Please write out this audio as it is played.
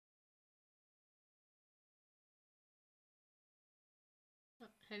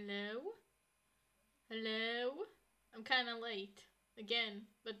Hello? Hello? I'm kinda late. Again.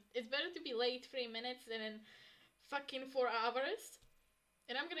 But it's better to be late 3 minutes than in fucking 4 hours.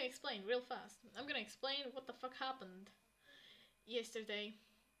 And I'm gonna explain real fast. I'm gonna explain what the fuck happened yesterday.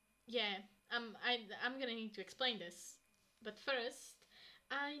 Yeah, I'm gonna need to explain this. But first,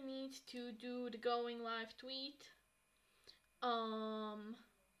 I need to do the going live tweet. Um,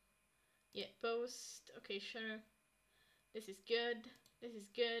 yeah, post. Okay, sure. This is good. This is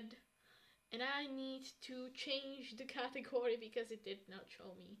good. And I need to change the category because it did not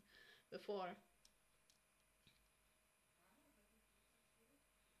show me before.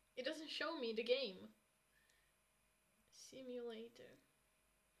 It doesn't show me the game. Simulator.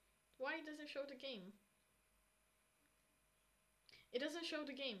 Why does it show the game? It doesn't show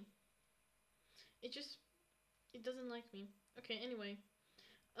the game. It just it doesn't like me. Okay, anyway.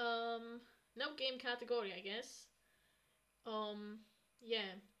 No game category, I guess. Um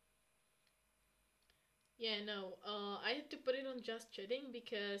yeah. Yeah, no. I had to put it on just chatting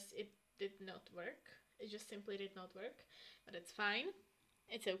because it did not work. It just simply did not work. But it's fine.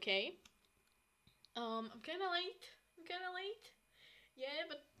 It's okay. I'm kinda late. I'm kinda late. Yeah,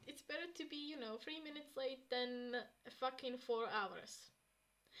 but it's better to be, 3 minutes late than fucking 4 hours.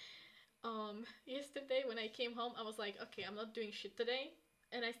 Yesterday when I came home, I was like, okay, I'm not doing shit today.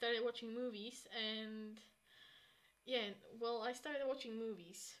 And I started watching movies, and yeah, well, I started watching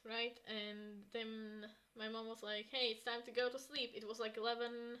movies, right? And then my mom was like, hey, it's time to go to sleep. It was like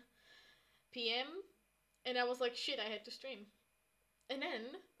 11 p.m., and I was like, shit, I had to stream. And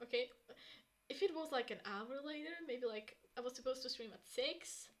then, okay, if it was like an hour later, maybe like I was supposed to stream at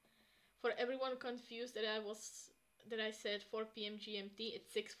 6, for everyone confused that I said 4 p.m. GMT,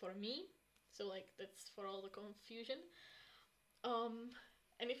 it's 6 for me. So like that's for all the confusion. Um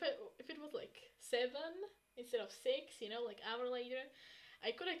and if it was like 7 instead of 6, like hour later,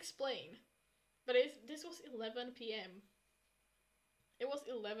 I could explain. But this was 11 p.m. It was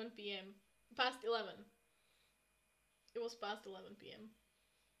 11 p.m. Past 11. It was past 11 p.m.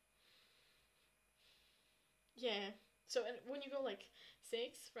 Yeah. So and when you go like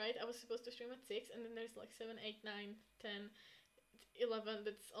 6, right? I was supposed to stream at 6, and then there's like 7, 8, 9, 10, 11.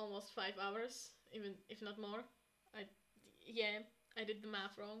 That's almost 5 hours, even if not more. I Yeah, I did the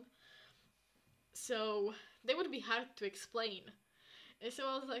math wrong. So they would be hard to explain. And so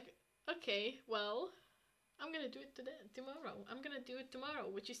I was like, okay, well, I'm gonna do it tomorrow. I'm gonna do it tomorrow,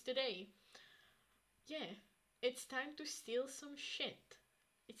 which is today. Yeah, it's time to steal some shit.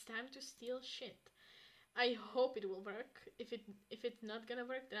 It's time to steal shit. I hope it will work. If it's not gonna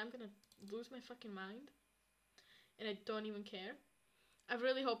work, then I'm gonna lose my fucking mind, and I don't even care. I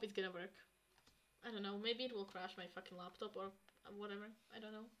really hope it's gonna work. I don't know. Maybe it will crash my fucking laptop or whatever. I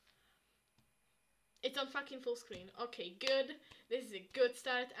don't know. It's on fucking full screen. Okay, good. This is a good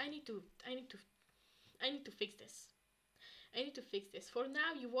start. I need to fix this. I need to fix this. For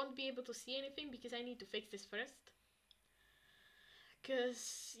now, you won't be able to see anything because I need to fix this first.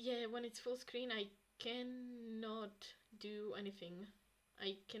 Cause yeah, when it's full screen, I cannot do anything.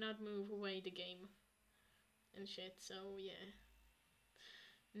 I cannot move away the game and shit. So yeah,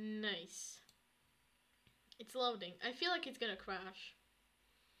 nice. It's loading. I feel like it's gonna crash.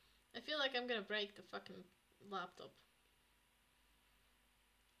 I feel like I'm gonna break the fucking laptop.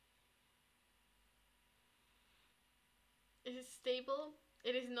 Is it stable?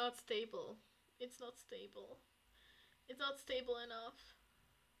 It is not stable. It's not stable. It's not stable enough.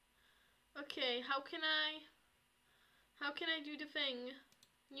 Okay, how can I do the thing?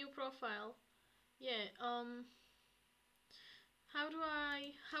 New profile. Yeah, how do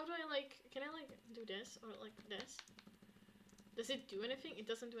I like can I like do this or like this? Does it do anything? It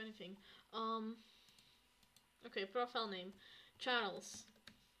doesn't do anything. Um okay, profile name. Charles.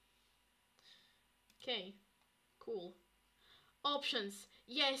 Okay, cool. Options.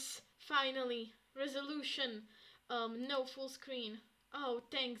 Yes, finally. Resolution. No full screen. Oh,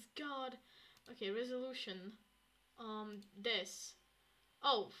 thanks God. Okay, resolution. This.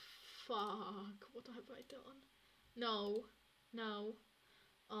 Oh, fuck. What have I done? No. No.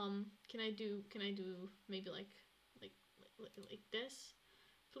 Can I do maybe like this?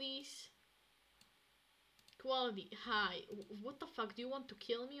 Please? Quality. High. What the fuck? Do you want to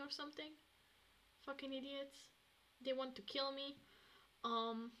kill me or something? Fucking idiots. They want to kill me.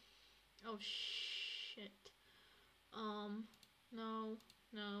 Um, oh shit. Um, no,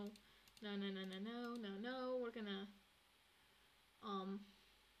 no, no, no, no, no, no, no, no. We're gonna, um,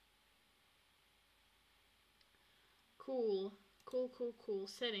 cool, cool, cool, cool.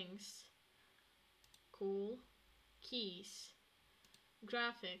 Settings, cool. Keys,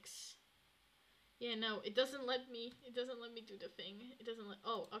 graphics, Yeah, no, it doesn't let me. It doesn't let me do the thing. It doesn't let.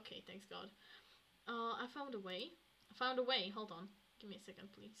 Oh, okay. Thanks God. I found a way. I found a way. Hold on. Give me a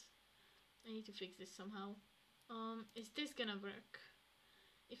second, please. I need to fix this somehow. Is this gonna work?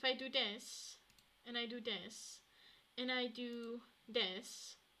 If I do this, and I do this, and I do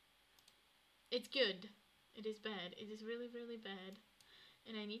this, it's good. It is bad. It is really, really bad.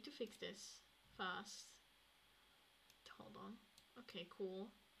 And I need to fix this fast. Hold on. Okay,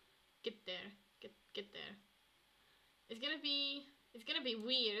 cool. Get there. Get there. It's gonna be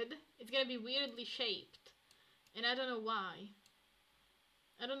weird. It's gonna be weirdly shaped. And I don't know why.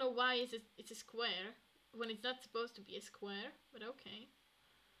 I don't know why it's a square when it's not supposed to be a square, but okay.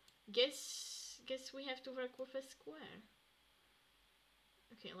 Guess we have to work with a square.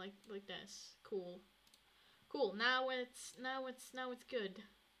 Okay, like this. Cool. Cool. Now it's good.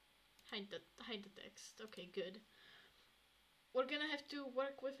 Hide the text. Okay, good. We're gonna have to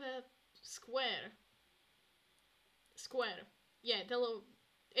work with a square. Square. Yeah,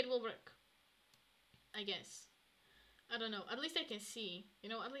 it will work. I guess. I don't know. At least I can see. You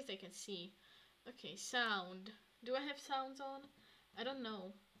know, at least I can see. Okay, sound. Do I have sounds on? I don't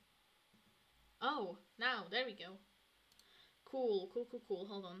know. Oh, now, there we go. Cool.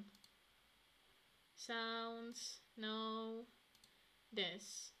 Hold on. Sounds. No.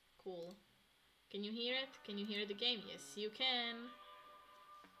 This. Cool. Can you hear it? Can you hear the game? Yes, you can.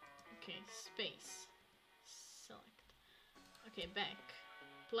 Okay, space. Select. Okay, back.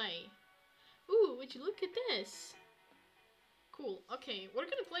 Play. Ooh, would you look at this? Cool. Okay, we're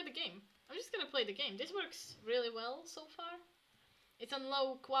gonna play the game. I'm just gonna play the game. This works really well so far. It's on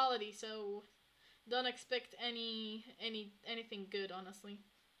low quality, so don't expect anything good, honestly.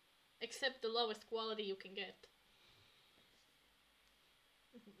 Except the lowest quality you can get.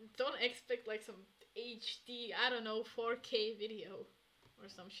 Don't expect like some HD, I don't know, 4K video or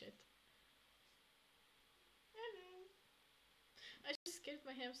some shit. Hello. I just scared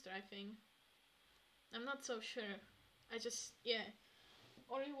my hamster, I think. I'm not so sure. Yeah.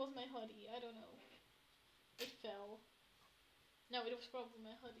 Or it was my hoodie, I don't know. It fell. No, it was probably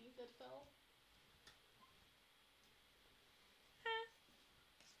my hoodie that fell.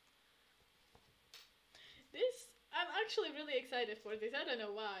 I'm actually really excited for this. I don't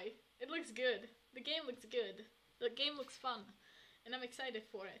know why. It looks good. The game looks good. The game looks fun. And I'm excited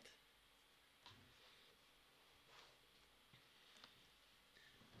for it.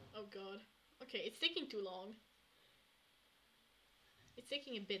 Oh god. Okay, it's taking too long. It's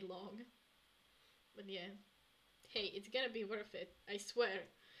taking a bit long. But yeah. Hey, it's gonna be worth it. I swear.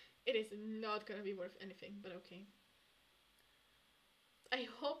 It is not gonna be worth anything, but okay. I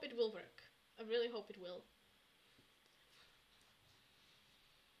hope it will work. I really hope it will.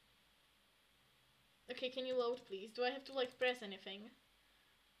 Okay, can you load, please? Do I have to, like, press anything?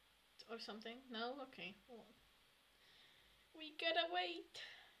 Or something? No? Okay. Well, we gotta wait.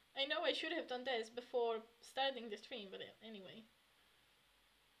 I know I should have done this before starting the stream, but anyway.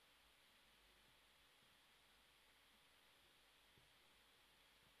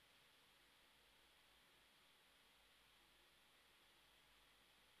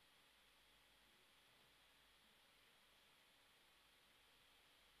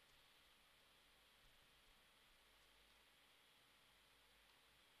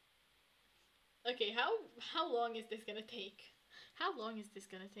 Okay, how long is this gonna take? How long is this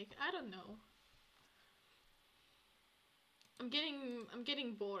gonna take? I don't know. I'm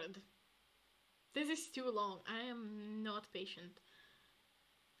getting bored. This is too long. I am not patient.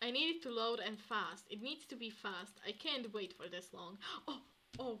 I need it to load and fast. It needs to be fast. I can't wait for this long.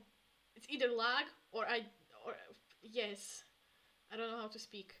 Oh, it's either lag or yes. I don't know how to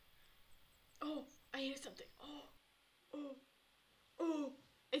speak. Oh, I hear something. Oh,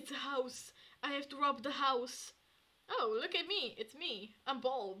 it's a house. I have to rob the house. Oh, look at me. It's me. I'm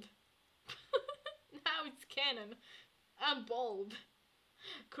bald. Now it's canon. I'm bald.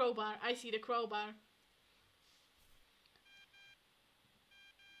 Crowbar. I see the crowbar.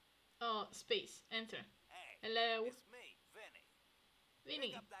 Oh, space. Enter. Hey, hello. It's me, Vinny.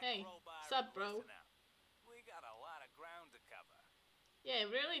 Vinny. Hey. Sup, bro? We got a lot of ground to cover. Yeah,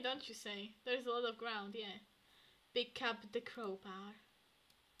 really? Don't you say? There's a lot of ground, yeah. Pick up the crowbar.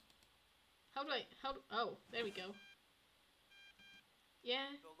 Oh, there we go.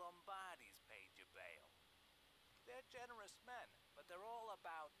 Yeah. The Lombardis paid your bail. They're generous men, but they're all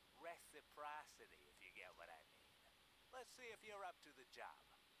about reciprocity, if you get what I mean. Let's see if you're up to the job.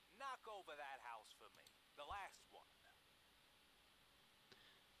 Knock over that house for me. The last one.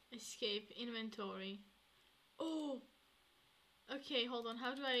 Escape inventory. Oh! Okay, hold on.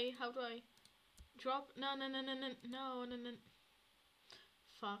 How do I drop? No.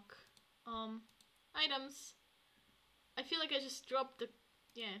 Fuck. Items. I feel like I just dropped the...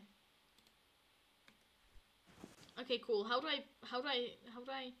 Yeah. Okay, cool. How do I like... How do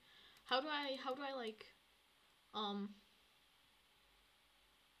I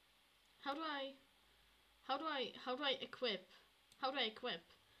equip? How do I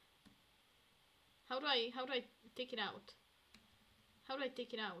equip? How do I take it out? How do I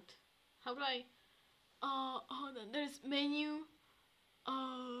take it out? How do I... hold on. There's menu.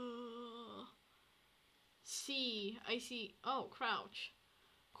 C. I see. Oh, crouch.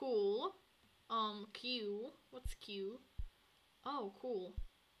 Cool. Q. What's Q? Oh, cool.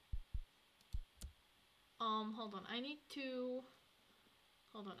 Hold on. I need to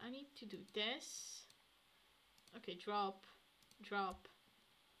do this. Okay, drop.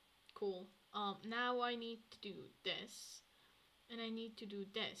 Cool. Now I need to do this. And I need to do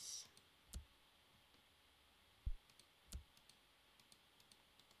this.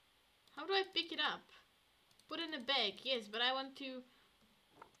 How do I pick it up? Put in a bag, yes, but I want to...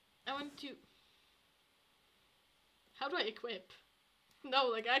 How do I equip? No,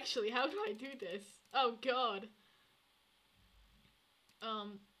 like actually, how do I do this? Oh god.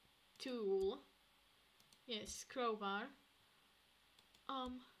 Tool. Yes, crowbar.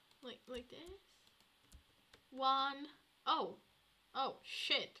 Like this? One. Oh,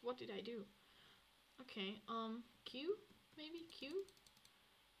 shit, what did I do? Okay, Q? Maybe Q?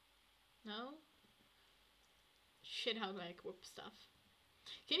 No? Shit, how do I equip stuff?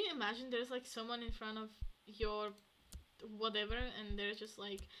 Can you imagine there's like someone in front of your whatever and they're just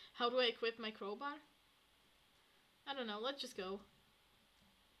like, how do I equip my crowbar? I don't know, let's just go.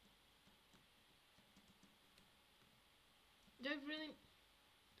 Do I really...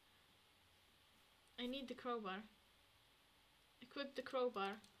 I need the crowbar. Equip the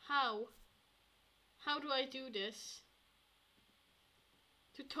crowbar. How? How do I do this?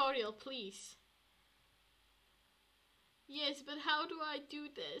 Tutorial, please. Yes, but how do I do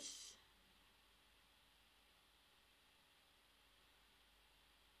this?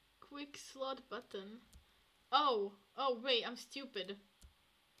 Quick slot button. Oh, wait, I'm stupid.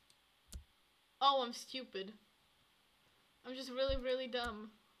 Oh, I'm stupid. I'm just really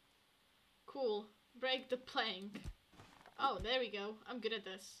dumb. Cool. Break the plank. Oh, there we go. I'm good at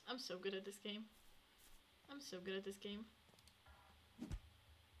this. I'm so good at this game.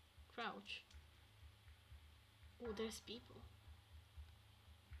 Crouch. Oh, there's people.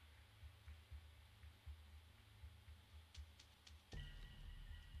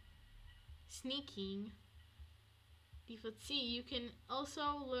 Sneaking. Default C. You can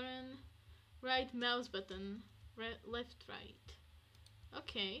also learn right mouse button. Left, right.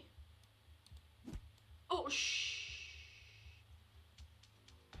 Okay. Oh, shh.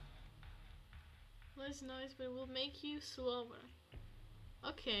 Less noise, but it will make you slower.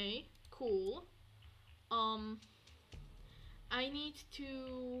 Okay, cool. I need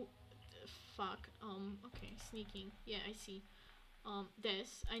to... Fuck. Okay, sneaking. Yeah, I see.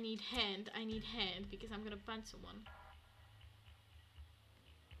 This. I need hand because I'm gonna punch someone.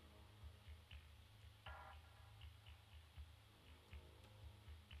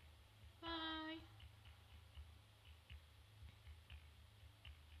 Bye.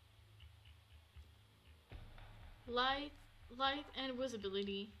 Light and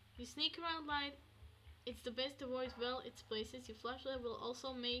visibility. You sneak around light. It's the best to avoid well its places. Your flashlight will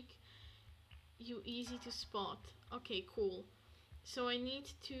also make you easy to spot. Okay, cool. So I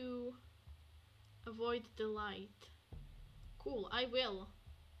need to avoid the light. Cool, I will.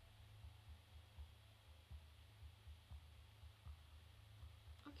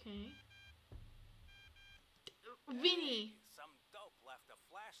 Okay. Vinny! Some dope left a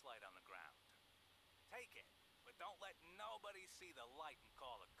flashlight on the ground. Take it, but don't let nobody see the light and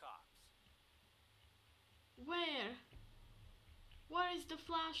call the cops. Where? Where is the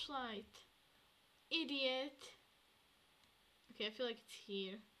flashlight? Idiot. Okay, I feel like it's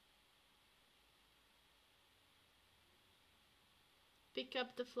here. Pick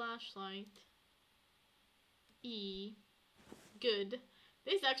up the flashlight. E. Good.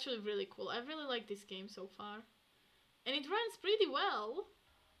 This is actually really cool. I really like this game so far. And it runs pretty well.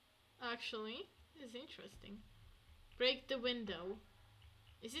 Actually. This is interesting. Break the window.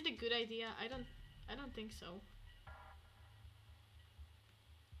 Is it a good idea? I don't think so.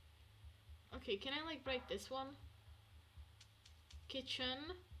 Okay, can I like break this one?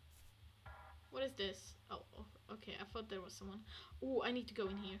 Kitchen. What is this? Oh, okay, I thought there was someone. Ooh, I need to go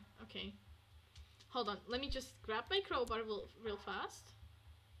in here. Okay. Hold on, let me just grab my crowbar real fast.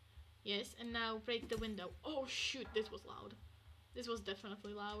 Yes, and now break the window. Oh shoot, this was loud. This was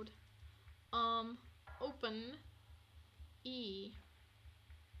definitely loud. Open. E.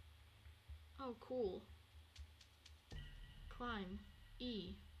 Oh, cool. Climb.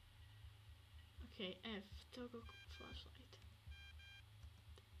 E. Okay, F. Toggle flashlight.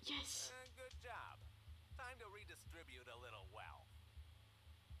 Yes! Good job. Time to redistribute a little wealth.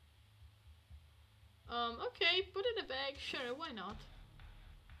 Okay, put in a bag. Sure, why not?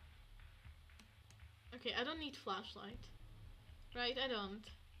 Okay, I don't need flashlight. Right, I don't.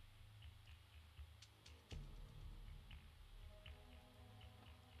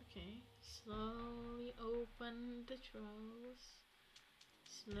 Okay, slowly open the drawers.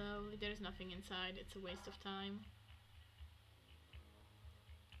 Slowly, there's nothing inside, it's a waste of time.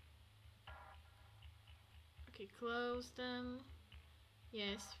 Okay, close them.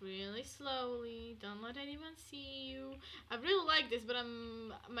 Yes, really slowly. Don't let anyone see you. I really like this, but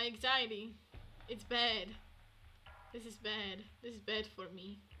my anxiety. It's bad. This is bad. This is bad for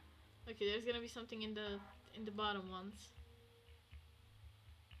me. Okay, there's gonna be something in the bottom ones.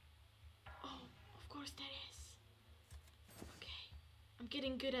 Oh, of course there is. Okay, I'm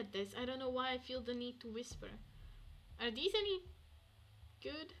getting good at this. I don't know why I feel the need to whisper. Are these any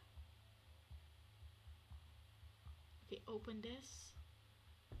good? Okay, open this.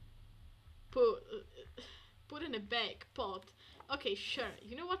 Put in a bag, pot. Okay, sure.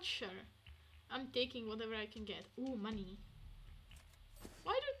 You know what? Sure. I'm taking whatever I can get. Ooh, money.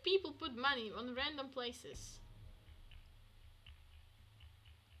 Why do people put money on random places?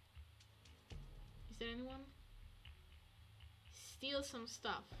 Is there anyone? Steal some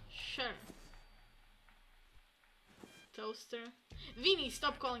stuff. Sure. Toaster. Vinny,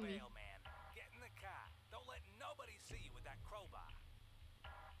 stop calling me. Man. Get in the car. Don't let nobody see you with that crowbar.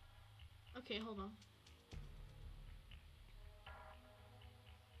 Okay, hold on.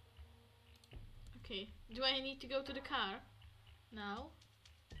 Okay, do I need to go to the car now?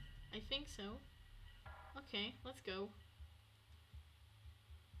 I think so. Okay, let's go.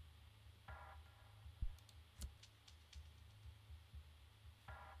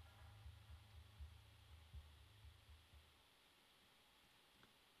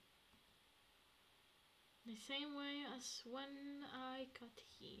 The same way as when I got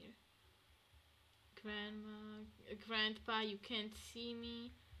here. Grandma, Grandpa, you can't see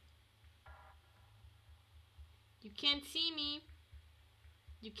me. You can't see me.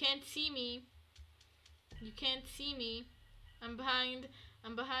 You can't see me. You can't see me. I'm behind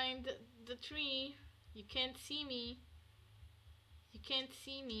the tree. You can't see me. You can't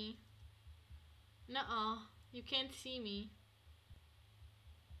see me. Nuh-uh. You can't see me.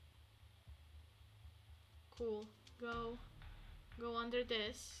 Cool. Go under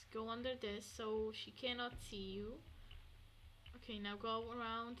this. Go under this so she cannot see you. Okay, now go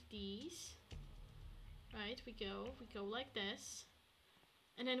around these. Right, we go like this.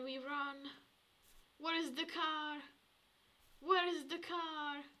 And then we run. Where is the car? Where is the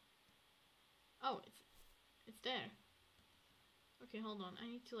car? Oh, it's there. Okay, hold on. I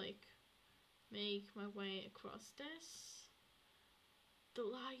need to like make my way across this. The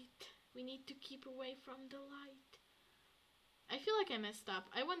light. We need to keep away from the light. I feel like I messed up.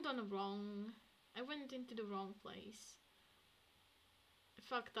 I went into the wrong place. I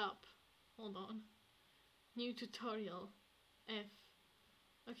fucked up. Hold on. New tutorial. F.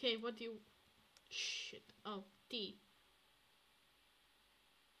 Okay, what do you... Shit. Oh, T.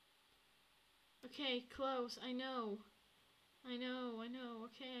 Okay, close. I know.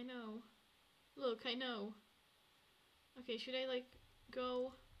 Okay, I know. Look, I know. Okay, should I like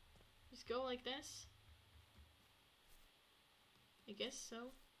go... Just go like this? I guess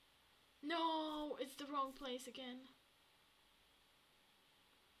so. No! It's the wrong place again.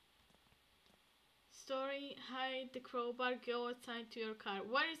 Story, hide the crowbar, go outside to your car.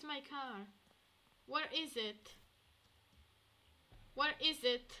 Where is my car? Where is it? Where is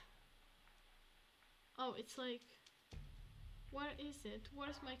it? Oh, it's like... Where is it?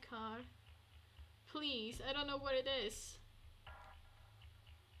 Where's my car? Please, I don't know where it is.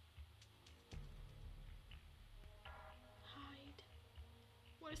 Hide.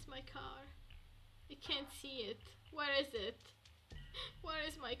 Where's my car? I can't see it. Where is it? Where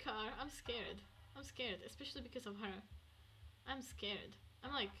is my car? I'm scared. I'm scared, especially because of her. I'm scared.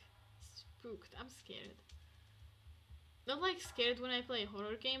 I'm like spooked. I'm scared. Not like scared when I play a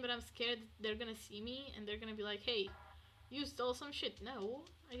horror game, but I'm scared they're gonna see me and they're gonna be like, hey, you stole some shit. No,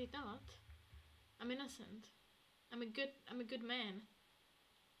 I did not. I'm innocent. I'm a good man.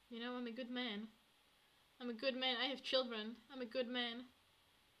 You know, I'm a good man. I'm a good man. I have children. I'm a good man.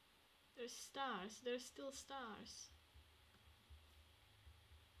 There's stars. There's still stars.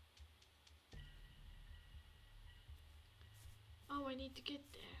 Oh, I need to get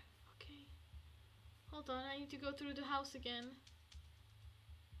there. Okay. Hold on, I need to go through the house again.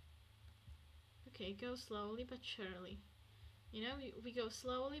 Okay, go slowly but surely. You know, we go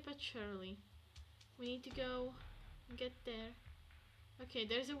slowly but surely. We need to go and get there. Okay,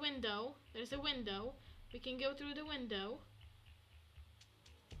 there's a window. There's a window. We can go through the window.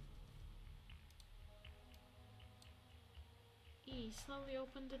 E, slowly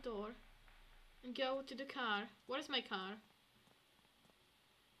open the door. And go to the car. Where's my car?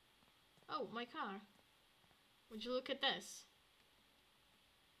 Oh, my car. Would you look at this?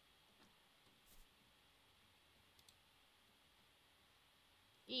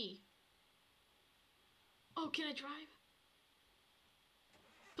 E. Oh, can I drive?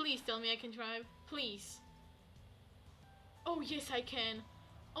 Please tell me I can drive. Please. Oh, yes, I can.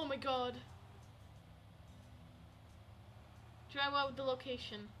 Oh my god. Drive out the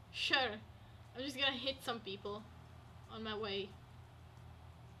location. Sure. I'm just gonna hit some people on my way.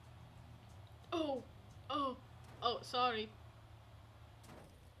 Oh. Oh. Oh, sorry.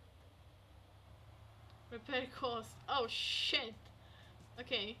 Repair cost. Oh, shit.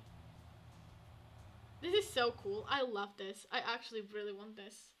 Okay. This is so cool. I love this. I actually really want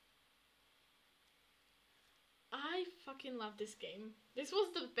this. I fucking love this game. This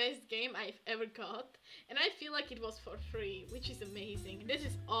was the best game I've ever got. And I feel like it was for free, which is amazing. This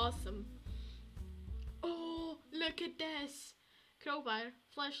is awesome. Oh, look at this. Crowbar,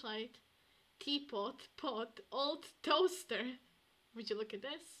 flashlight, teapot, pot, old toaster. Would you look at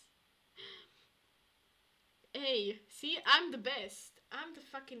this? Hey, see, I'm the best. I'm the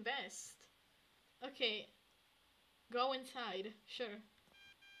fucking best. Okay, go inside, sure.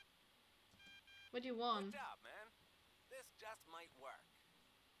 What do you want? Good job, man. This just might work.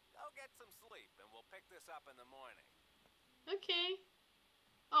 Go get some sleep and we'll pick this up in the morning. Okay.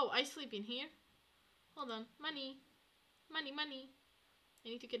 Oh, I sleep in here. Hold on, money. Money, money. I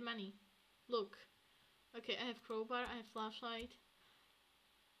need to get money. Look. Okay, I have crowbar, I have flashlight.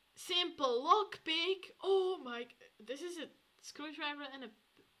 Simple lockpick. Oh my, this is a screwdriver and a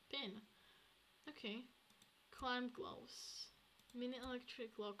pin. Okay. Climb gloves. Mini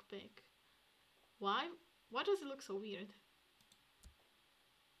electric lockpick. Why? Why does it look so weird?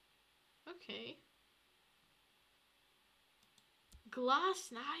 Okay.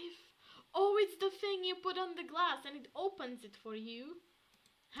 Glass knife? Oh, it's the thing you put on the glass and it opens it for you.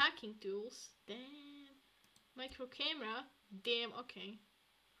 Hacking tools. Damn. Micro camera. Damn, okay.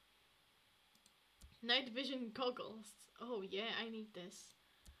 Night vision goggles. Oh yeah, I need this.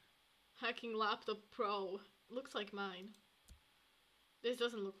 Hacking laptop pro. Looks like mine. This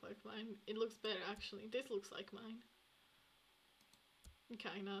doesn't look like mine. It looks better actually. This looks like mine.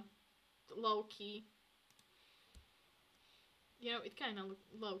 Kinda. Low key. You know, it kinda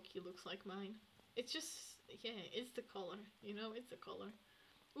low key looks like mine. It's just, yeah, it's the color. You know, it's the color.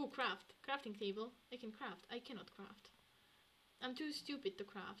 Ooh, craft. Crafting table. I can craft. I cannot craft. I'm too stupid to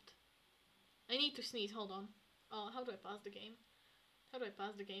craft. I need to sneeze. Hold on. Oh, how do I pass the game? How do I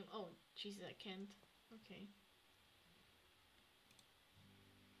pass the game? Oh, Jesus, I can't. Okay.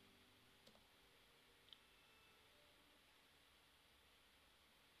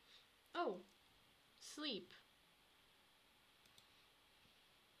 Oh, sleep.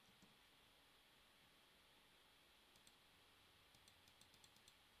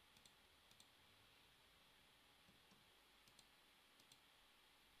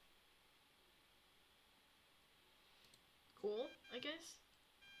 Cool, I guess.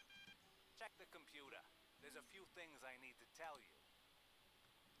 Check the computer. There's a few things I need to tell you.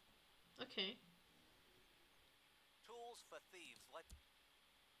 Okay. Tools for thieves.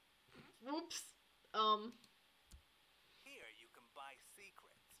 Whoops. Here you can buy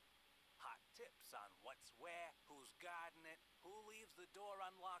secrets. Hot tips on what's where, who's guarding it, who leaves the door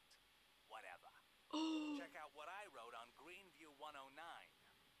unlocked, whatever. Oh. Check out what I wrote on Greenview 109.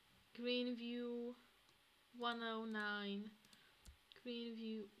 Greenview 109.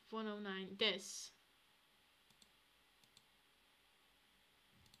 Greenview 109. This.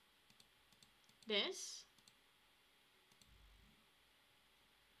 This.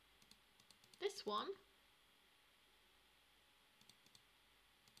 This one.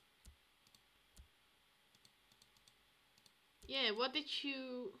 Yeah, what did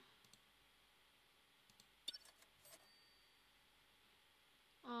you...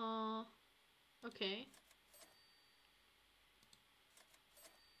 okay.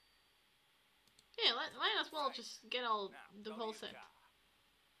 Yeah, might as well just get all the whole set.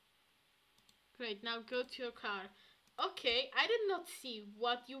 Great, now go to your car. Okay, I did not see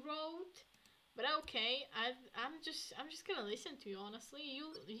what you wrote, but okay, I'm just gonna listen to you. Honestly,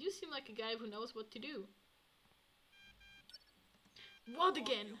 you seem like a guy who knows what to do. What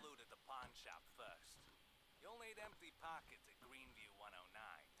again? You loot at the pawn shop first. You'll need empty pockets at Greenview 109.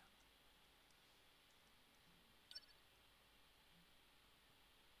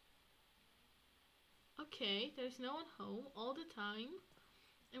 Okay, there's no one home all the time.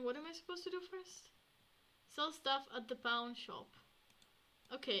 And what am I supposed to do first? Sell stuff at the pawn shop.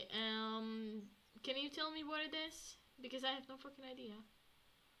 Okay, can you tell me what it is? Because I have no fucking idea.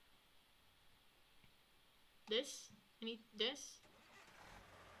 This? I need this.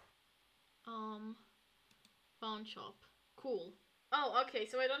 Pawn shop. Cool. Oh, okay,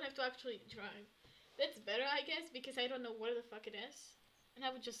 so I don't have to actually drive. That's better, I guess, because I don't know where the fuck it is. And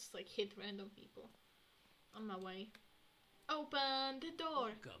I would just, like, hit random people on my way. Open the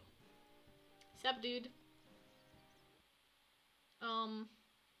door! Welcome. Sup, dude?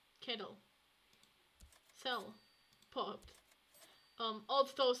 Kettle. Sell. Pot.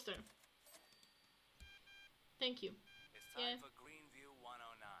 Old toaster. Thank you. It's time Yeah. for Greenview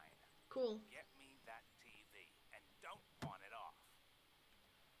 109. Cool. Get me that TV and don't pawn it off.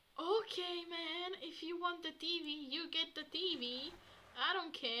 Okay, man. If you want the TV, you get the TV. I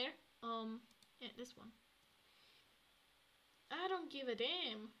don't care. Yeah, this one. I don't give a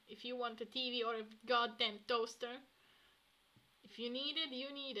damn if you want a TV or a goddamn toaster. If you need it,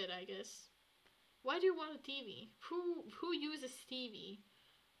 you need it, I guess. Why do you want a TV? Who uses TV?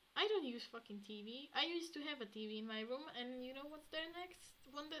 I don't use fucking TV. I used to have a TV in my room, and you know what's there next?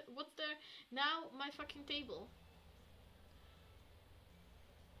 What's there now? My fucking table.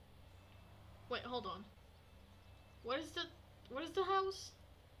 Wait, hold on. What is the house?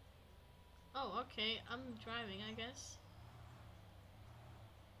 Oh, okay. I'm driving, I guess.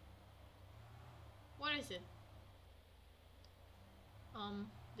 What is it?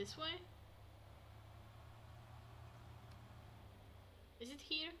 This way? Is it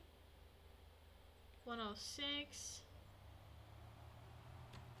here? 106.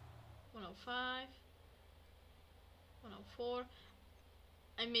 105. 104.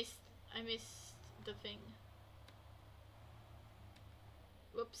 I missed the thing.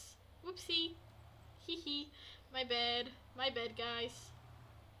 Whoops. Whoopsie. Hee hee. My bad, guys.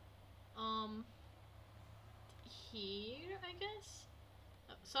 Here, I guess?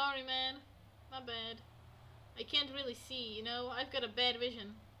 Oh, sorry, man. My bad. I can't really see, you know? I've got a bad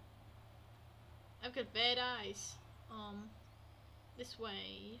vision. I've got bad eyes. This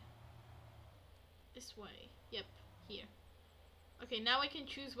way. This way. Yep, here. Okay, now I can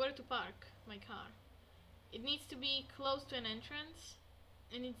choose where to park my car. It needs to be close to an entrance.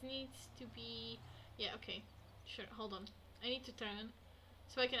 And it needs to be... Yeah, okay. Sure, hold on. I need to turn.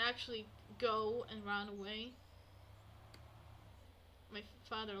 So I can actually go and run away. My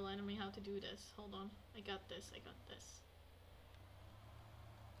father learned me how to do this. Hold on. I got this.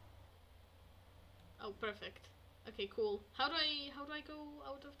 Oh, perfect. Okay, cool. How do I go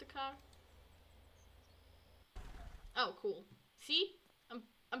out of the car? Oh, cool. See?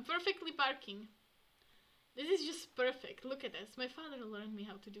 I'm perfectly parking. This is just perfect. Look at this. My father learned me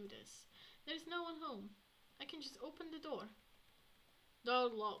how to do this. There's no one home. I can just open the door.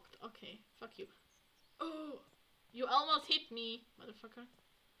 Door locked. Okay, fuck you. Oh, you almost hit me, motherfucker.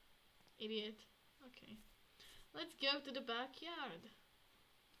 Idiot. Okay. Let's go to the backyard.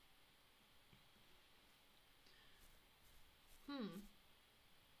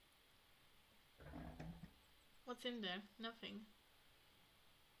 What's in there? Nothing.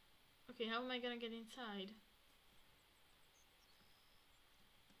 Okay, how am I gonna get inside?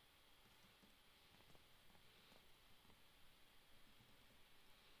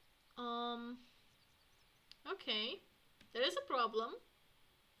 Okay. There is a problem.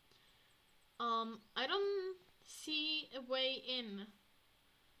 I don't see a way in,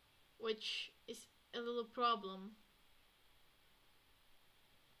 which is a little problem.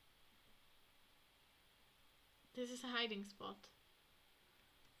 This is a hiding spot.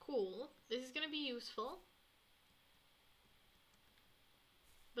 Cool. This is gonna be useful.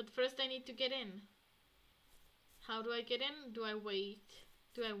 But first I need to get in. How do I get in? Do I wait?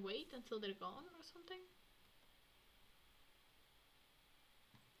 Do I wait until they're gone or something?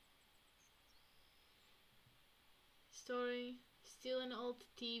 Story. Steal an old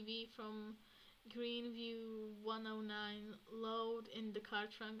TV from Greenview 109. Load in the car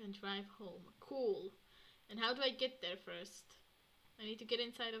trunk and drive home. Cool. And how do I get there first? I need to get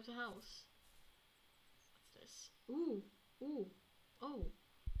inside of the house. What's this? Ooh. Ooh. Oh.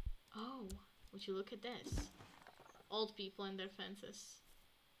 Oh. Would you look at this? Old people and their fences.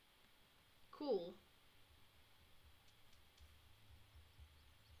 Cool.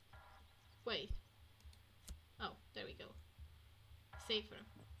 Wait. Oh, there we go. Safer.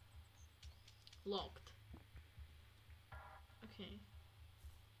 Locked. Okay.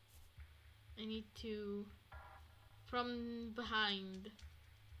 I need to... From behind.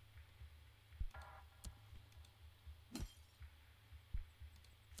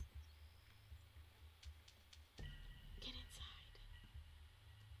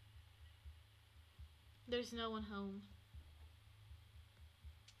 There's no one home.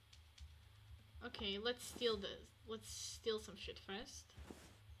 Okay, let's steal this. Let's steal some shit first.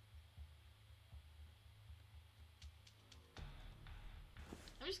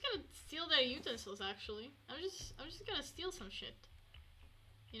 I'm just gonna steal their utensils actually. I'm just gonna steal some shit.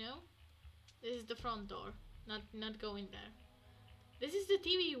 You know? This is the front door. Not go in there. This is the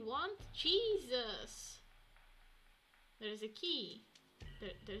TV you want? Jesus! There's a key.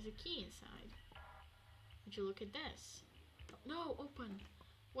 There's a key inside. Would you look at this? No, open.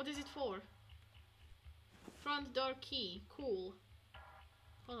 What is it for? Front door key. Cool.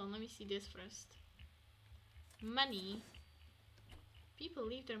 Hold on, let me see this first. Money. People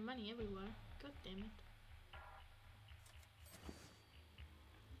leave their money everywhere. God damn it.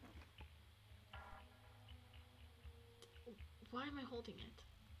 Why am I holding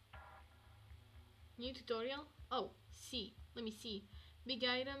it? New tutorial? Oh, see. Let me see. Big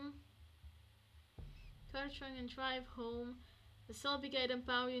item. Car trunk and drive home. To sell big item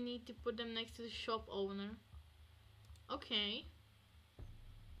power, you need to put them next to the shop owner. Okay.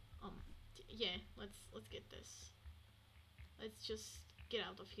 Yeah, let's get this. Let's just get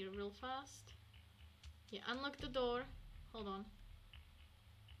out of here real fast. Yeah, unlock the door. Hold on.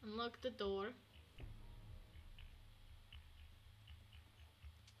 Unlock the door.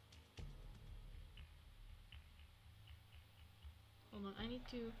 Hold on, I need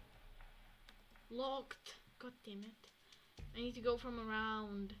to... Locked! God damn it. I need to go from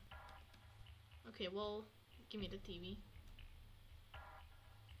around. Okay, well, give me the TV.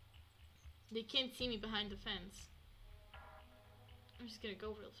 They can't see me behind the fence. I'm just gonna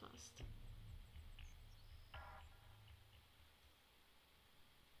go real fast.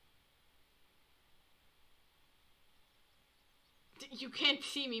 You can't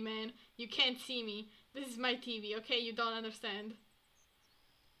see me, man. You can't see me. This is my TV, okay? You don't understand.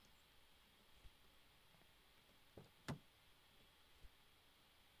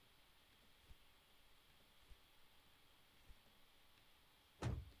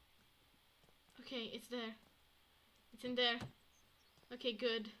 Okay, it's there. It's in there. Okay,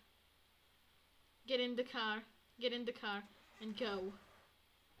 good. Get in the car. Get in the car and go.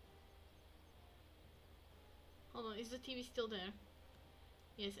 Hold on, is the TV still there?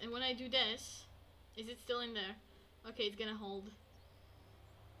 Yes, and when I do this, is it still in there? Okay, it's gonna hold.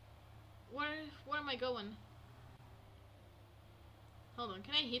 Where am I going? Hold on,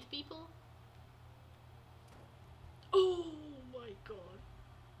 can I hit people? Oh my god.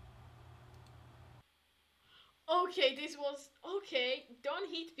 Okay, this was... Okay, don't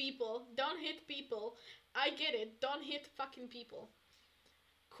hit people. Don't hit people. I get it. Don't hit fucking people.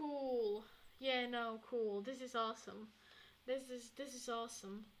 Cool. Yeah, no, cool. This is awesome. This is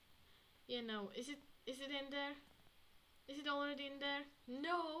awesome. Yeah, no. Is it in there? Is it already in there?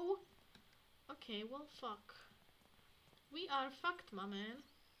 No. Okay, well, fuck. We are fucked, my man.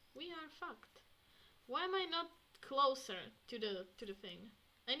 We are fucked. Why am I not closer to the thing?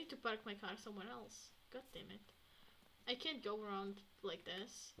 I need to park my car somewhere else. God damn it. I can't go around like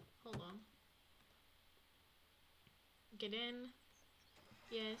this. Hold on. Get in.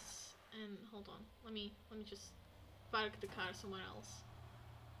 Yes. And hold on. Let me just park the car somewhere else.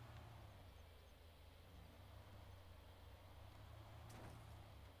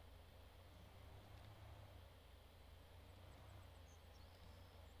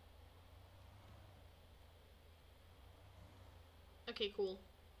 Okay, cool.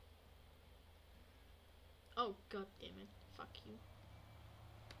 Oh, god damn it. Fuck you.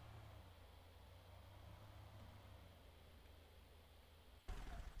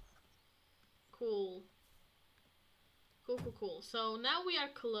 Cool. Cool. So now we are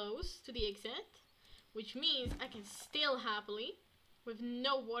close to the exit, which means I can steal happily with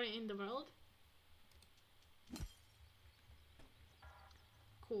no worry in the world.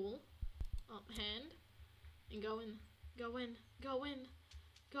 Cool. Hand. And go in. Go in. Go in.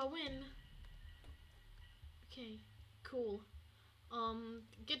 Go in. Okay, cool.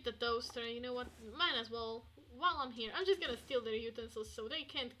 Get the toaster, you know what, might as well, while I'm here, I'm just gonna steal their utensils so they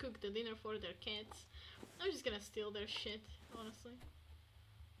can't cook the dinner for their cats. I'm just gonna steal their shit, honestly.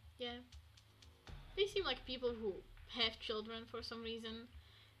 Yeah. They seem like people who have children for some reason,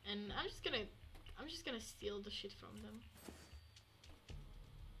 and I'm just gonna steal the shit from them.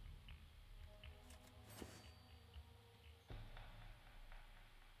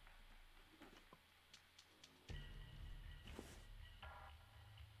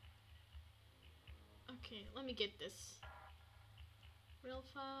 Okay, let me get this real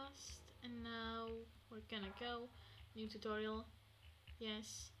fast, and now we're gonna go. New tutorial.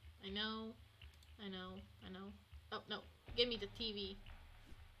 Yes, I know. Oh no, give me the TV.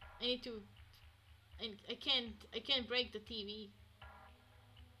 I I can't break the TV.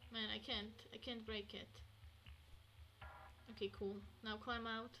 Man, I can't break it. Okay, cool. Now climb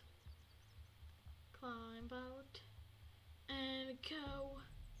out. Climb out. And go.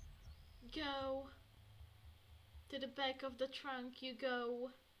 Go. To the back of the trunk you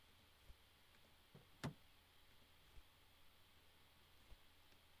go.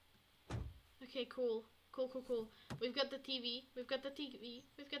 Okay, cool. Cool. We've got the TV. We've got the TV.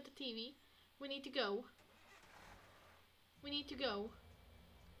 We've got the TV. We need to go. We need to go.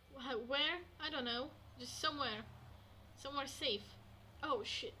 Where? I don't know. Just somewhere. Somewhere safe. Oh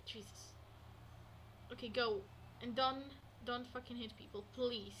shit, Jesus. Okay, go. And don't fucking hit people,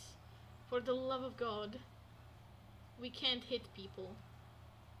 please. For the love of God. We can't hit people.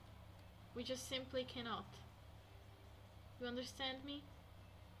 We just simply cannot. You understand me?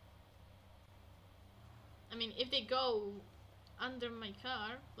 I mean, if they go under my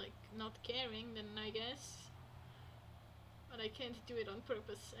car, like not caring, then I guess. But I can't do it on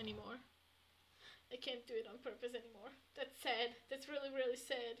purpose anymore. I can't do it on purpose anymore. That's sad. That's really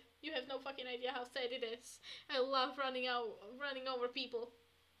sad. You have no fucking idea how sad it is. I love running over people.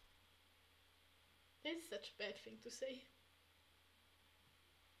 That's such a bad thing to say.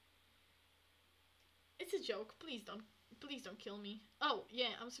 It's a joke. Please don't kill me. Oh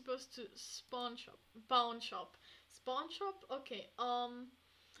yeah, I'm supposed to pawn shop. Spawn shop? Okay.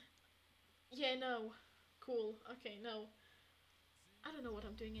 Yeah, no. Cool. Okay, no. I don't know what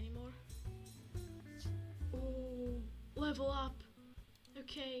I'm doing anymore. Oh, level up.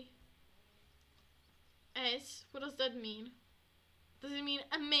 Okay. S. What does that mean? Does it mean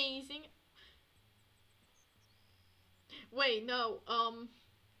amazing? Wait, no.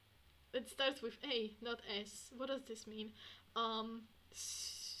 It starts with A, not S. What does this mean?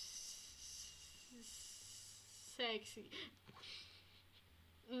 Sexy.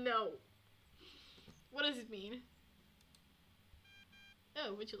 No. What does it mean?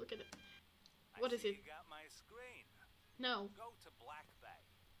 Oh, would you look at it? What is it? You got my screen. No. Go to Black Bay.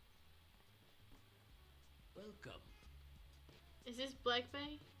 Welcome. Is this Black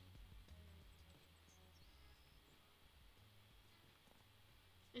Bay?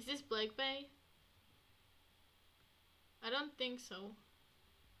 Is this Black Bay? I don't think so.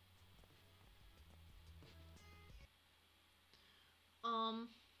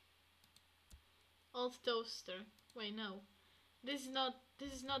 Old toaster. Wait, no. This is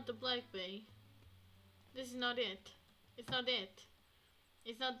not the Black Bay. This is not it. It's not it.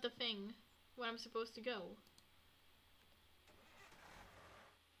 It's not the thing where I'm supposed to go.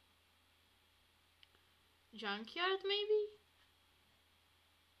 Junkyard, maybe?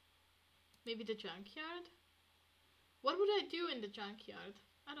 Maybe the junkyard? What would I do in the junkyard?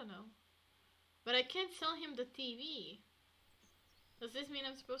 I don't know. But I can't sell him the TV. Does this mean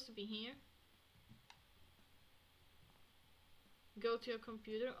I'm supposed to be here? Go to your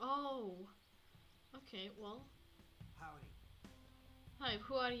computer? Oh! Okay, well. Howdy. Hi,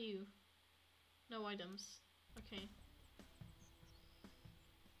 who are you? No items. Okay.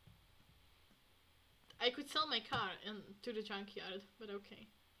 I could sell my car to the junkyard, but okay.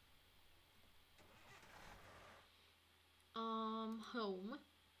 Home.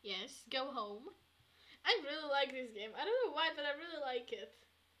 Yes, go home. I really like this game. I don't know why, but I really like it.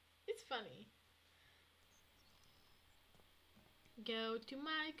 It's funny. Go to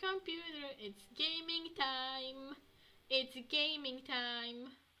my computer. It's gaming time. It's gaming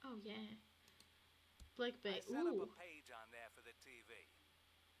time. Oh yeah. Black Bay. I set up Ooh. a page on there for the TV.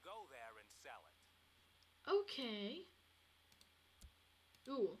 Go there and sell it. Okay.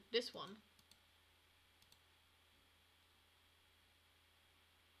 Ooh, this one.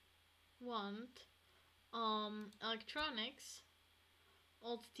 Want electronics,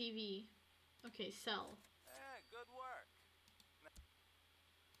 old TV. Okay, sell. Good work.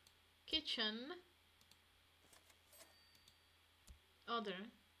 Kitchen. Other.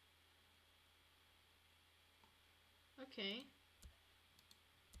 Okay.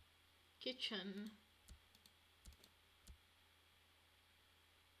 Kitchen.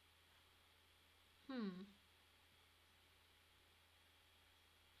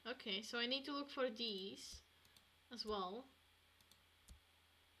 Okay, so I need to look for these as well.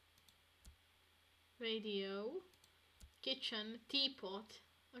 Radio. Kitchen. Teapot.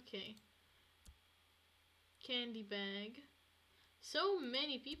 Okay. Candy bag. So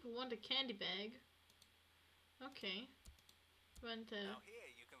many people want a candy bag. Okay. Went Now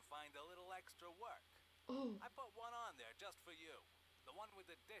here you can find a little extra work. Oh. I put one on there just for you. The one with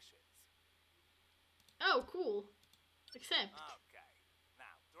the dishes. Oh, cool. Accept. Okay.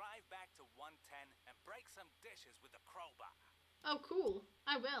 Now drive back to 110 and break some dishes with the crowbar. Oh, cool.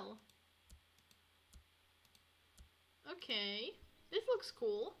 I will. Okay. This looks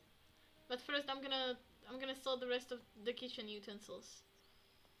cool. But first I'm gonna sell the rest of the kitchen utensils.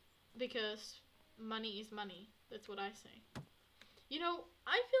 Because money is money. That's what I say. You know,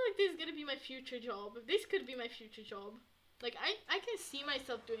 I feel like this is gonna be my future job. This could be my future job. Like I can see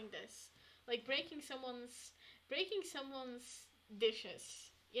myself doing this. Like breaking someone's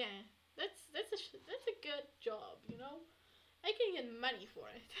dishes. Yeah. That's a good job, you know? I can get money for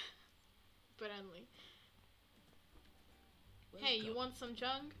it. Apparently. Hey, you want some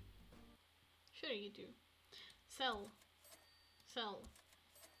junk? Sure you do. Sell. Sell.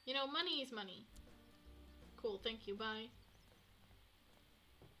 You know, money is money. Cool, thank you, bye.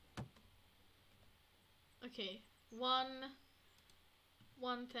 Okay,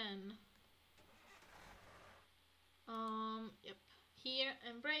 110. Yep. Here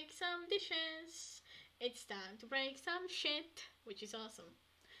and break some dishes. It's time to break some shit, which is awesome.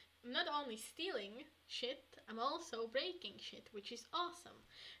 I'm not only stealing shit, I'm also breaking shit, which is awesome.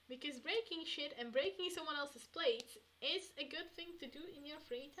 Because breaking shit and breaking someone else's plates is a good thing to do in your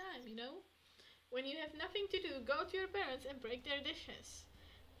free time, you know? When you have nothing to do, go to your parents and break their dishes.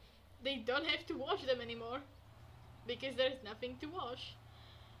 They don't have to wash them anymore. Because there's nothing to wash.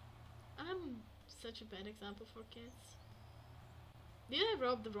 I'm such a bad example for kids. Did I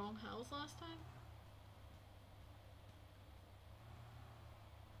rob the wrong house last time?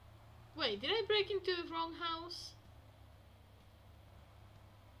 Wait, did I break into the wrong house?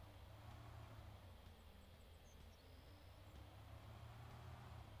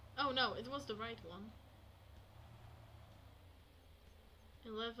 Oh no, it was the right one.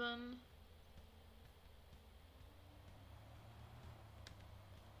 11.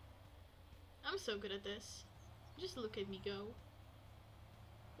 I'm so good at this. Just look at me go.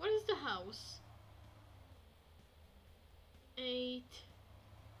 What is the house? 8.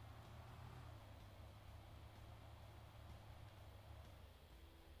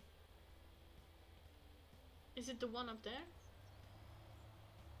 Is it the one up there?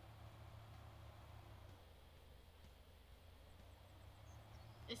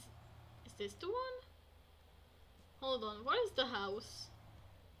 Is this the one? Hold on, what is the house?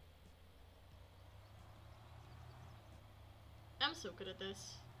 I'm so good at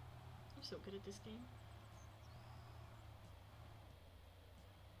this. I'm so good at this game.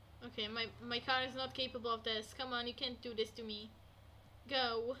 Okay, my car is not capable of this. Come on, you can't do this to me.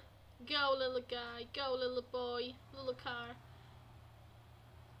 Go. Go, little guy. Go, little boy. Little car.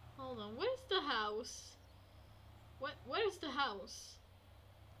 Hold on, where's the house? Where's the house?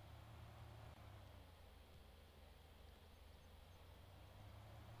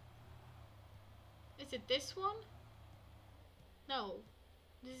 Is it this one? No.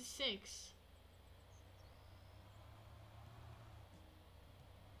 This is 6.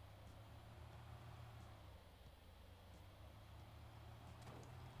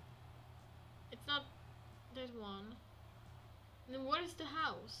 It's not that one. And then where is the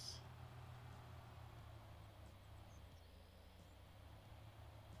house?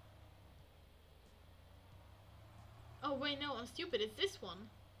 Oh wait, no, I'm stupid. It's this one.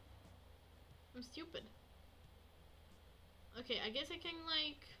 I'm stupid. Okay, I guess I can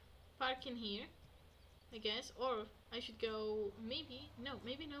like park in here. I guess, or I should go maybe no.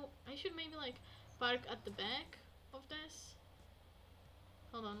 I should maybe like park at the back of this.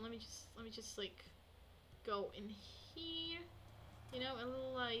 Hold on, let me just like go in here. You know, a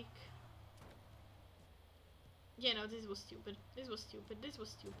little like. Yeah, no, this was stupid. This was stupid. This was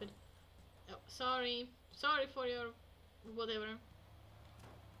stupid. Oh, sorry. Sorry for your whatever.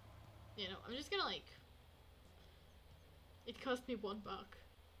 You know, I'm just gonna like. It cost me $1.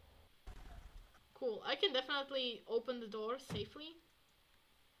 Cool. I can definitely open the door safely.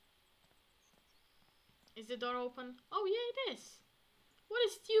 Is the door open? Oh yeah, it is. What a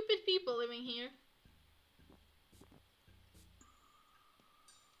stupid people living here.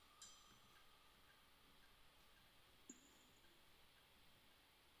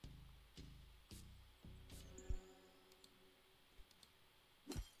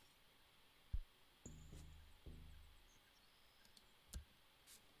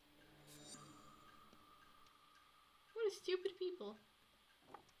 What a stupid people.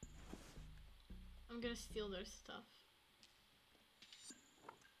 I'm gonna steal their stuff.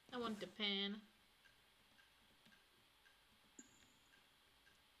 I want the pan.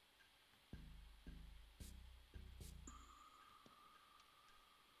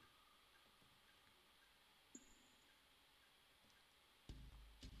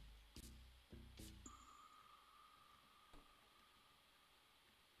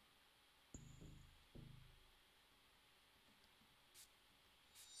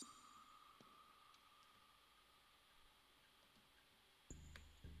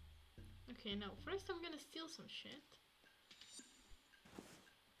 Okay, no. First I'm gonna steal some shit.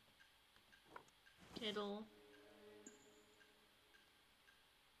 Kettle.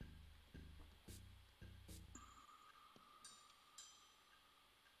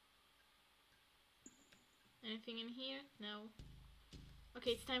 Anything in here? No.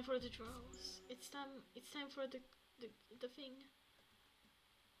 Okay, it's time for the draws. It's time for the thing.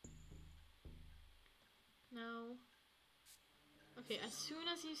 No. Okay, as soon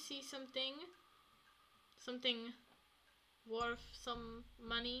as you see something worth some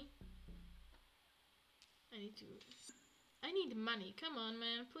money, I need money. Come on,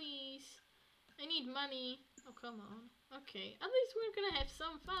 man, please. I need money. Oh, come on. Okay, at least we're gonna have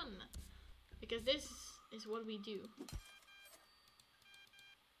some fun, because this is what we do.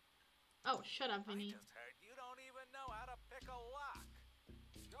 Oh, shut up, Vinny. I just heard you don't even know how to pick a lock.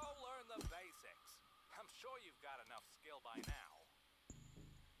 Go learn the basics. I'm sure you've got enough skill by now.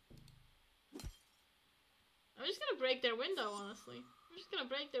 I'm just gonna break their window, honestly. I'm just gonna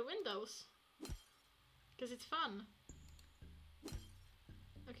break their windows. Because it's fun.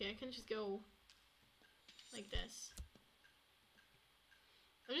 Okay, I can just go like this.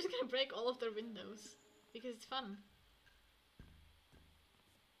 I'm just gonna break all of their windows. Because it's fun.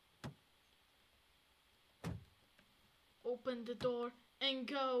 Open the door and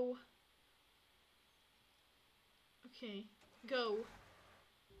go. Okay, go.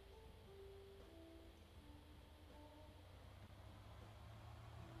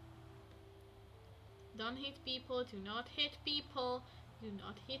 Don't hit people, do not hit people, do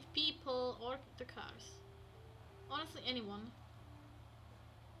not hit people or the cars. Honestly, anyone.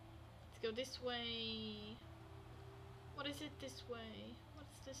 Let's go this way. What is it this way?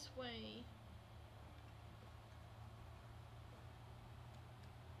 What's this way?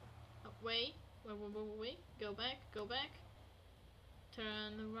 Oh, wait. Wait. Go back, go back.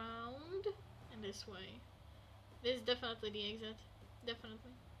 Turn around. And this way. This is definitely the exit.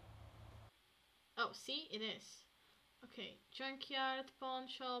 Definitely. Oh, see? It is. Okay. Junkyard, pawn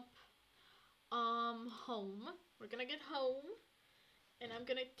shop. Home. We're gonna get home. And I'm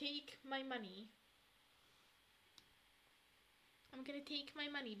gonna take my money. I'm gonna take my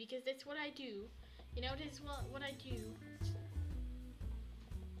money because that's what I do. You know, this is what I do.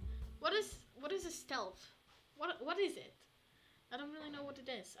 What is a stealth? What is it? I don't really know what it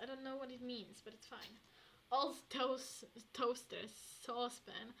is. I don't know what it means, but it's fine. All toasters,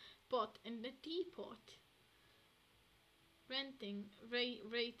 saucepan, pot, and the teapot. Rating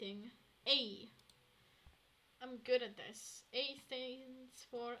A. I'm good at this. A stands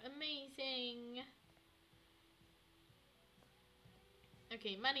for amazing.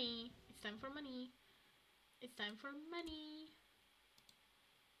 Okay, money. It's time for money. It's time for money.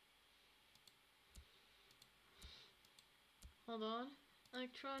 Hold on.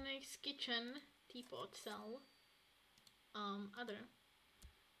 Electronics, kitchen, teapot, sell. Other.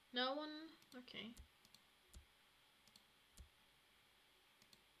 No one? Okay.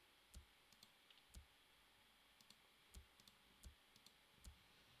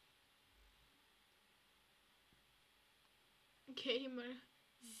 Gamer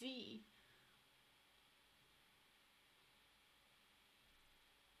Z.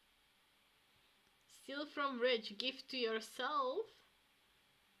 Steal from rich, gift to yourself.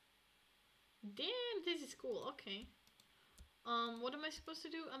 Damn, this is cool. Okay. What am I supposed to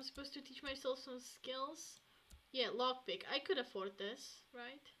do? I'm supposed to teach myself some skills. Yeah, lockpick. I could afford this,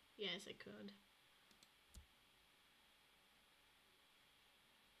 right? Yes, I could.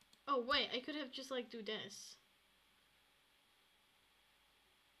 Oh wait, I could have just like do this.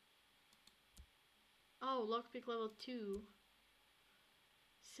 Oh, lockpick level 2.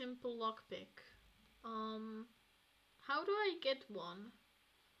 Simple lockpick. How do I get one?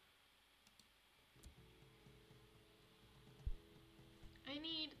 I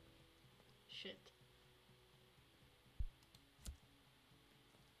need... shit.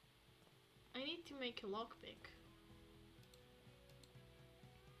 I need to make a lockpick.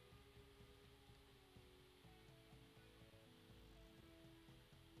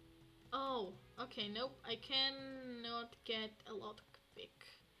 Oh, okay, nope. I cannot get a lockpick.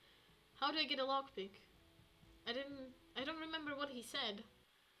 How do I get a lockpick? I don't remember what he said.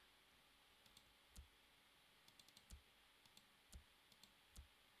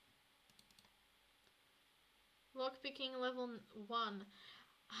 Lockpicking level 1.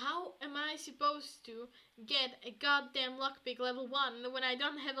 How am I supposed to get a goddamn lockpick level 1 when I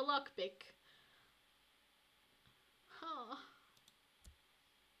don't have a lockpick? Huh.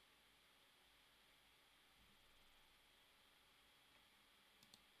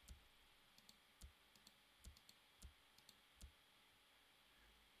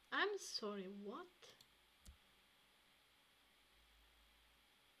 I'm Sorry, what?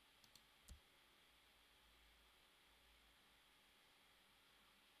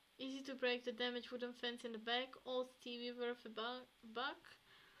 Easy to break the damaged wooden fence in the back. Old TV worth a buck.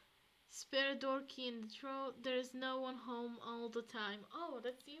 Spare door key in the drawer. There is no one home all the time. Oh,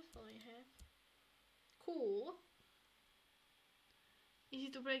 that's the info I have. Cool. Easy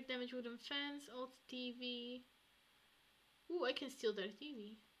to break damaged wooden fence. Old TV. Ooh, I can steal their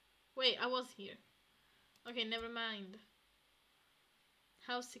TV. Wait, I was here. Okay, never mind.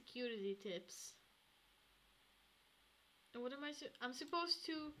 House security tips. And what am I? I'm supposed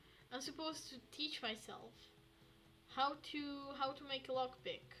to teach myself how to make a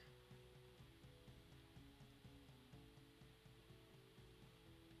lockpick.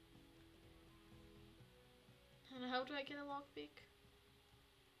 And how do I get a lockpick?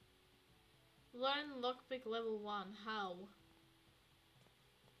 Learn lockpick level 1. How?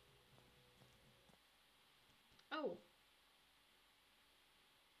 Oh.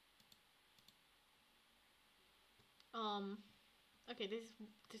 Okay,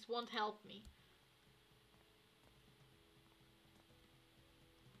 this won't help me.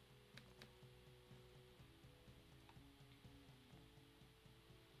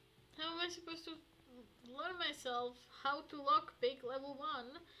 How am I supposed to learn myself how to lockpick level 1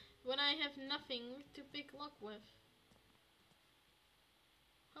 when I have nothing to pick lock with?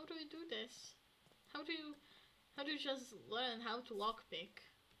 How do I do this? How do you just learn how to lockpick?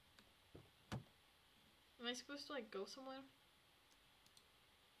 Am I supposed to like go somewhere?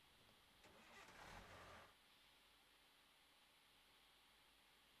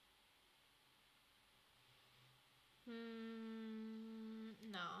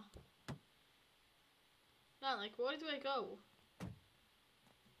 No. No, like where do I go?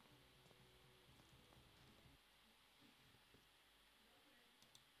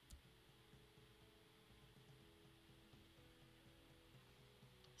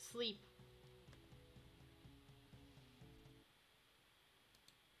 Sleep.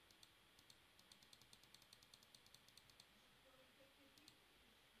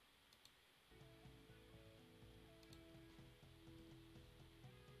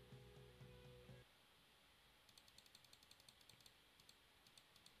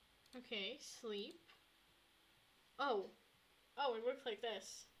 Okay, sleep. Oh. Oh, it works like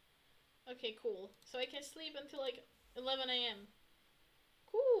this. Okay, cool. So I can sleep until like 11 AM.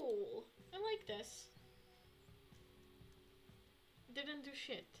 Cool. I like this. Didn't do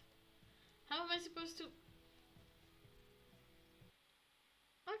shit. How am I supposed to...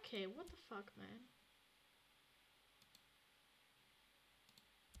 Okay, what the fuck, man?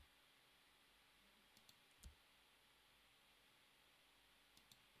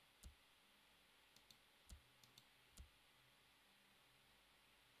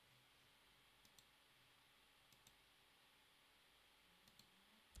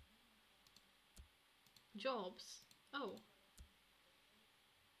 Jobs? Oh.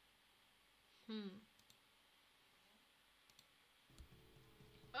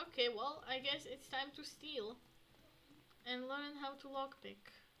 Okay, well, I guess it's time to steal. And learn how to lockpick.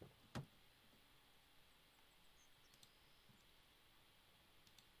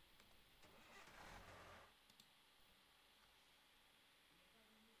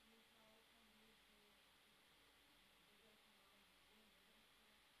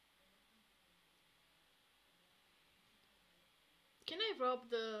 Can I rob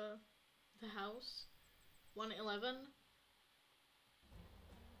the house? 111?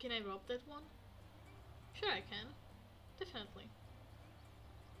 Can I rob that one? Sure I can. Definitely.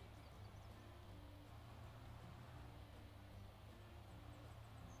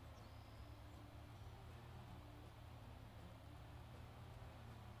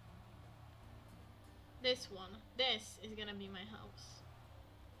 This one. This is gonna be my house.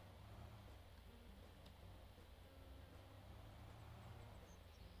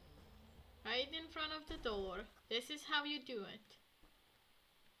 Right in front of the door. This is how you do it.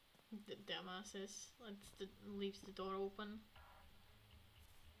 The dumbasses. Leaves the door open.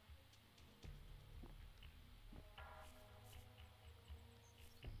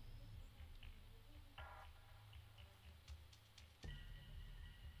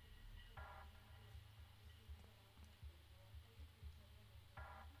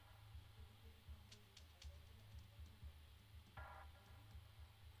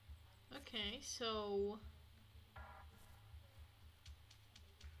 Okay, so...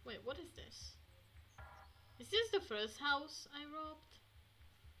 Wait, what is this? Is this the first house I robbed?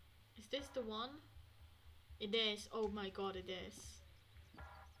 Is this the one? It is. Oh my god, it is.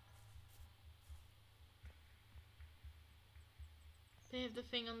 They have the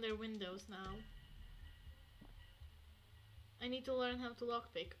thing on their windows now. I need to learn how to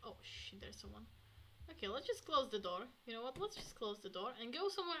lockpick. Oh shit, there's someone. Okay, let's just close the door. You know what? Let's just close the door and go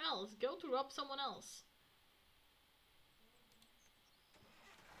somewhere else. Go to rob someone else.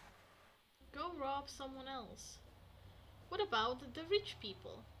 Go rob someone else. What about the rich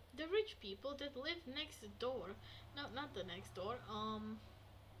people? The rich people that live next door. No, not the next door.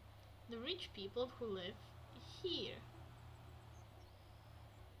 The rich people who live here.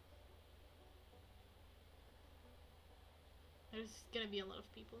 There's gonna be a lot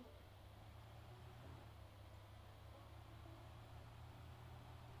of people.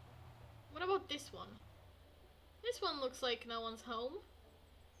 What about this one? This one looks like no one's home.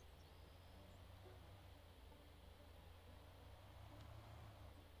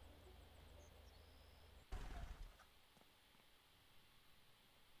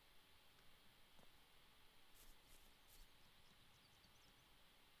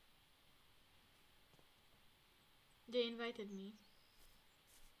 They invited me.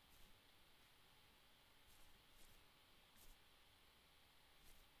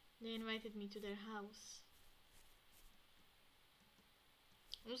 They invited me to their house.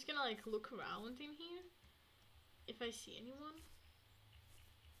 I'm just gonna like look around in here if I see anyone.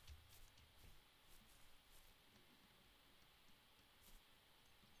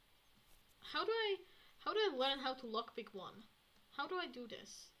 How do I learn how to lockpick one? How do I do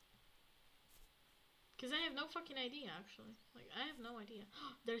this? Because I have no fucking idea, actually. Like, I have no idea.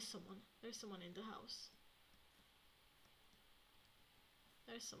 There's someone. There's someone in the house.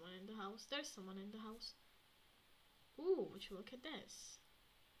 There's someone in the house. There's someone in the house. Ooh, would you look at this?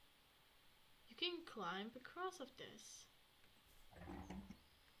 You can climb across of this.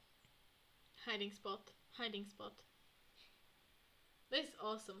 Hiding spot. Hiding spot. This is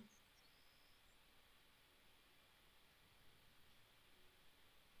awesome.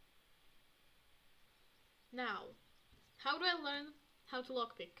 Now, how do I learn how to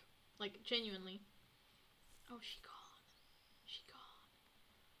lockpick? Like, genuinely. Oh, she gone. She gone.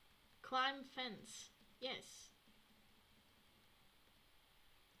 Climb fence. Yes.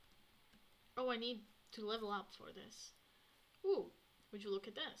 Oh, I need to level up for this. Ooh, would you look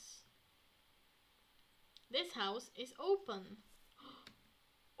at this? This house is open.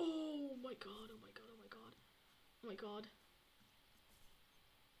 Oh my god, oh my god, oh my god. Oh my god.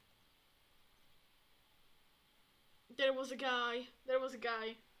 There was a guy. There was a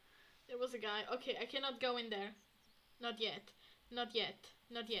guy. There was a guy. Okay, I cannot go in there. Not yet. Not yet.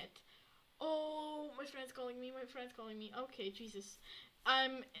 Not yet. Oh, my friend's calling me. My friend's calling me. Okay, Jesus.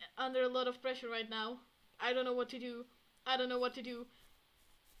 I'm under a lot of pressure right now. I don't know what to do. I don't know what to do.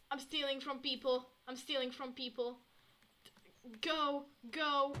 I'm stealing from people. I'm stealing from people. Go.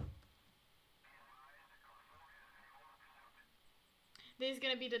 Go. This is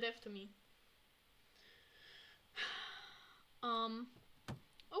gonna be the death to me.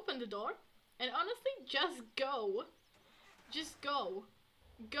 Open the door, and honestly, just go. Just go.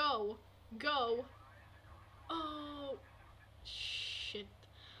 Go. Go. Oh, shit.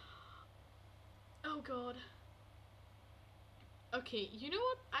 Oh god. Okay, you know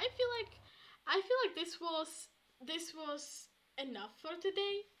what? I feel like this was enough for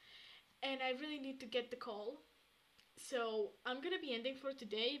today, and I really need to get the call. So I'm gonna be ending for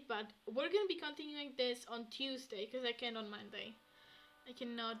today, but we're gonna be continuing this on Tuesday because I can't on Monday. I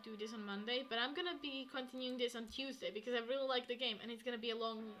cannot do this on Monday, but I'm gonna be continuing this on Tuesday because I really like the game and it's gonna be a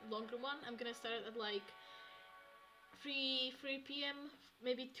longer one. I'm gonna start at like 3 p.m.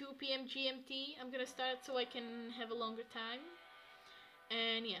 maybe 2 p.m. GMT. I'm gonna start so I can have a longer time.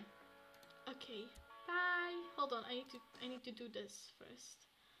 And yeah. Okay. Bye. Hold on. I need to do this first.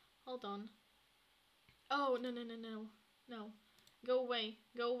 Hold on. Oh, no. No. Go away.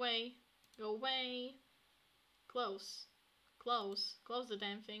 Go away. Go away. Close. Close. Close the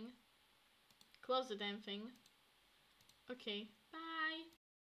damn thing. Close the damn thing. Okay.